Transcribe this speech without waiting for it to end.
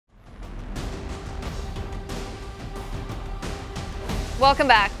Welcome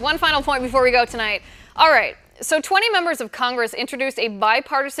back. One final point before we go tonight. All right, so 20 members of Congress introduced a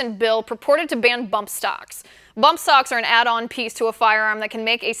bipartisan bill purported to ban bump stocks. Bump stocks are an add-on piece to a firearm that can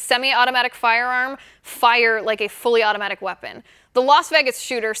make a semi-automatic firearm fire like a fully automatic weapon. The Las Vegas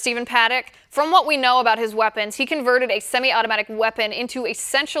shooter, Stephen Paddock, from what we know about his weapons, he converted a semi-automatic weapon into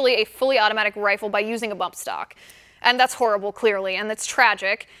essentially a fully automatic rifle by using a bump stock. And that's horrible, clearly, and that's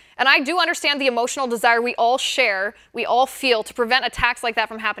tragic. And I do understand the emotional desire we all share, we all feel, to prevent attacks like that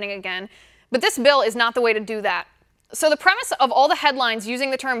from happening again. But this bill is not the way to do that. So the premise of all the headlines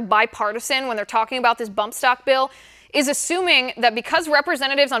using the term bipartisan when they're talking about this bump stock bill is assuming that because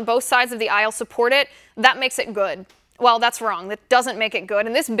representatives on both sides of the aisle support it, that makes it good. Well, that's wrong. That doesn't make it good,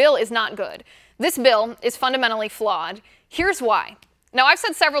 and this bill is not good. This bill is fundamentally flawed. Here's why. Now, I've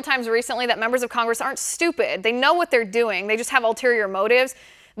said several times recently that members of Congress aren't stupid. They know what they're doing. They just have ulterior motives.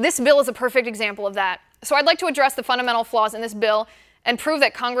 This bill is a perfect example of that. So I'd like to address the fundamental flaws in this bill and prove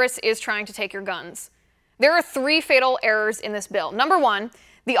that Congress is trying to take your guns. There are 3 fatal errors in this bill. Number 1,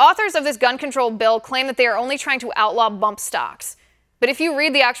 the authors of this gun control bill claim that they are only trying to outlaw bump stocks. But if you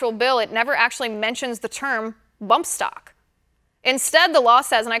read the actual bill, it never actually mentions the term bump stock. Instead, the law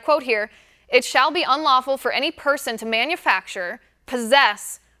says, and I quote here, "It shall be unlawful for any person to manufacture,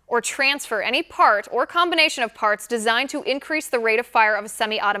 possess, or transfer any part or combination of parts designed to increase the rate of fire of a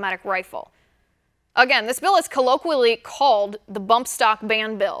semi-automatic rifle." Again, this bill is colloquially called the bump stock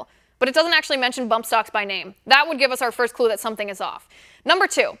ban bill, but it doesn't actually mention bump stocks by name. That would give us our first clue that something is off. Number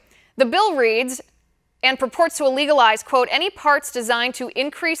 2, the bill reads and purports to legalize, quote, "any parts designed to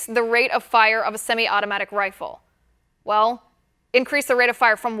increase the rate of fire of a semi-automatic rifle." Well, increase the rate of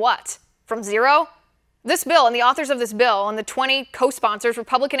fire from what? From 0? This bill and the authors of this bill and the 20 co-sponsors,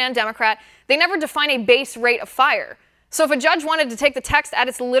 Republican and Democrat, they never define a base rate of fire. So if a judge wanted to take the text at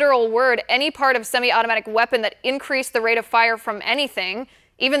its literal word, any part of a semi-automatic weapon that increased the rate of fire from anything,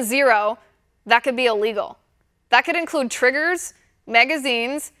 even 0, that could be illegal. That could include triggers,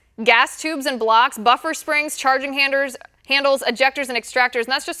 magazines, gas tubes and blocks, buffer springs, charging handles, ejectors, and extractors,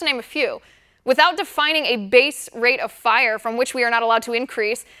 and that's just to name a few. Without defining a base rate of fire from which we are not allowed to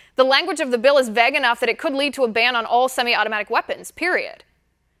increase, the language of the bill is vague enough that it could lead to a ban on all semi-automatic weapons, period.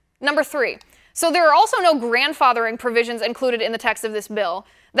 Number 3, so there are also no grandfathering provisions included in the text of this bill.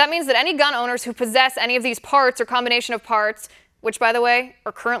 That means that any gun owners who possess any of these parts or combination of parts, which, by the way,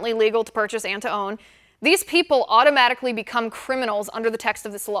 are currently legal to purchase and to own, these people automatically become criminals under the text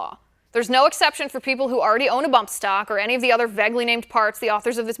of this law. There's no exception for people who already own a bump stock or any of the other vaguely named parts the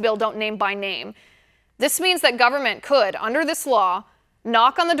authors of this bill don't name by name. This means that government could, under this law,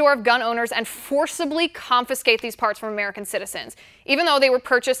 knock on the door of gun owners and forcibly confiscate these parts from American citizens, even though they were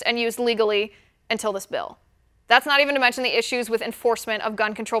purchased and used legally until this bill. That's not even to mention the issues with enforcement of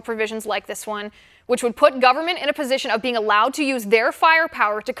gun control provisions like this one, which would put government in a position of being allowed to use their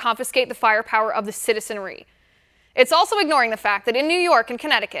firepower to confiscate the firepower of the citizenry. It's also ignoring the fact that in New York and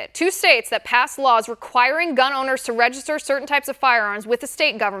Connecticut, 2 states that passed laws requiring gun owners to register certain types of firearms with the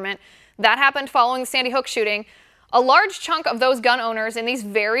state government, that happened following the Sandy Hook shooting, a large chunk of those gun owners in these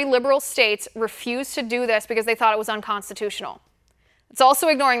very liberal states refused to do this because they thought it was unconstitutional. It's also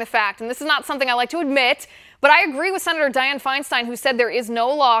ignoring the fact, and this is not something I like to admit, but I agree with Senator Dianne Feinstein, who said there is no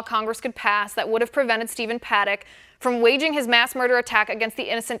law Congress could pass that would have prevented Stephen Paddock from waging his mass murder attack against the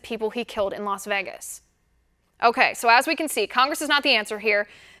innocent people he killed in Las Vegas. Okay, so as we can see, Congress is not the answer here.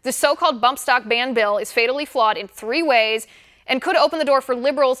 This so-called bump stock ban bill is fatally flawed in 3 ways and could open the door for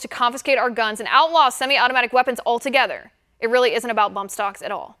liberals to confiscate our guns and outlaw semi-automatic weapons altogether. It really isn't about bump stocks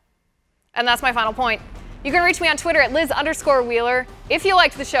at all. And that's my final point. You can reach me on Twitter at Liz_Wheeler. If you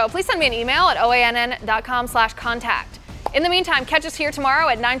liked the show, please send me an email at oann.com/contact. In the meantime, catch us here tomorrow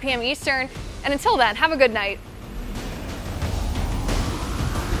at 9 p.m. Eastern. And until then, have a good night.